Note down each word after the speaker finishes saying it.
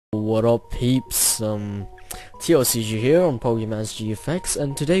What up, peeps? TLCG here on PogeymanzGFX,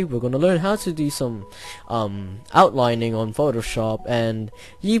 and today we're gonna learn how to do some outlining on Photoshop. And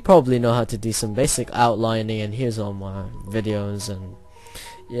you probably know how to do some basic outlining, and here's all my videos. And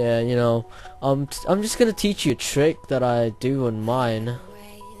yeah, I'm just gonna teach you a trick that I do on mine,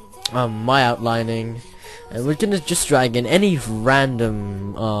 my outlining. And we're gonna just drag in any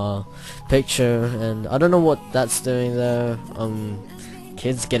random picture, and I don't know what that's doing there.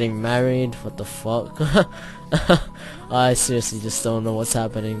 Kids getting married, what the fuck? I seriously just don't know what's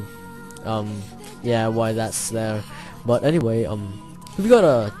happening. Yeah, why that's there. But anyway, we've got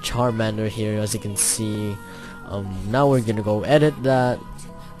a Charmander here, as you can see. Now we're gonna go edit that.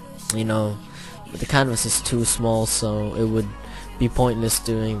 But the canvas is too small, so it would be pointless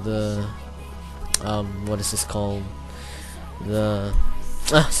doing the what is this called?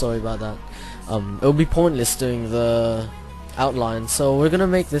 Sorry about that. It would be pointless doing the outline, so we're gonna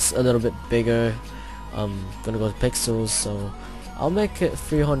make this a little bit bigger. Gonna go to pixels, so I'll make it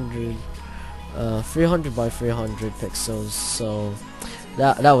 300 by 300 pixels, so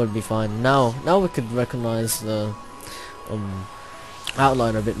that would be fine. Now we could recognize the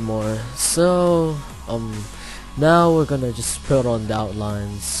outline a bit more. So now we're gonna just put on the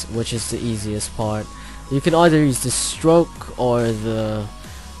outlines, which is the easiest part. You can either use the stroke or the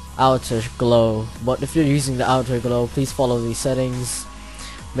outer glow, but if you're using the outer glow, please follow these settings.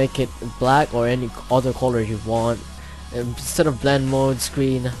 Make it black or any other color you want. Instead of blend mode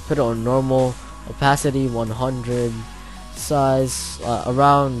screen, put it on normal, opacity 100, size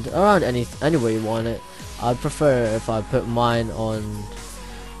around any way you want it. I'd prefer if I put mine on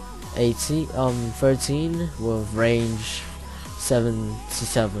 13 with range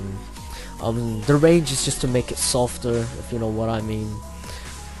 77. The range is just to make it softer, if you know what I mean.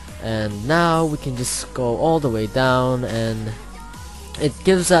 And now we can just go all the way down, and it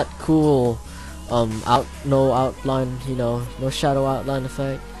gives that cool no outline, no shadow outline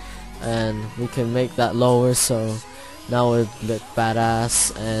effect. And we can make that lower, so now it look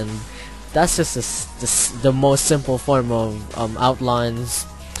badass. And that's just the most simple form of outlines.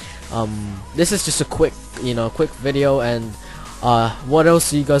 This is just a quick video. And what else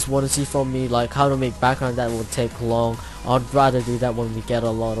do you guys want to see from me? Like how to make background, that will take long. I'd rather do that when we get a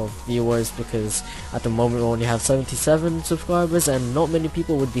lot of viewers, because at the moment we only have 77 subscribers and not many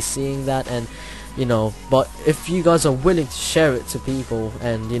people would be seeing that. And but if you guys are willing to share it to people,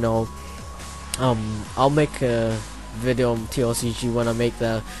 and I'll make a video on TLCG when I make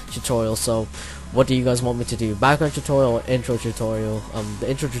the tutorial. So what do you guys want me to do? Background tutorial or intro tutorial? The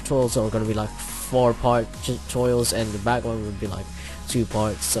intro tutorials are going to be like 4-part tutorials, and the background would be like 2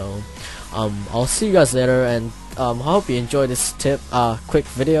 parts. So I'll see you guys later, and I hope you enjoyed this quick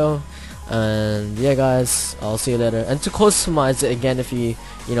video. And yeah guys, I'll see you later. And to customize it again, if you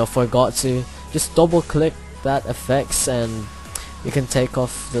forgot to, just double click that effects, and you can take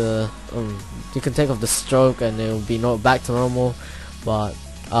off the stroke, and it'll be back to normal. But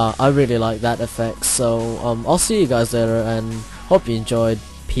I really like that effect. So I'll see you guys later, and hope you enjoyed.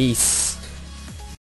 Peace.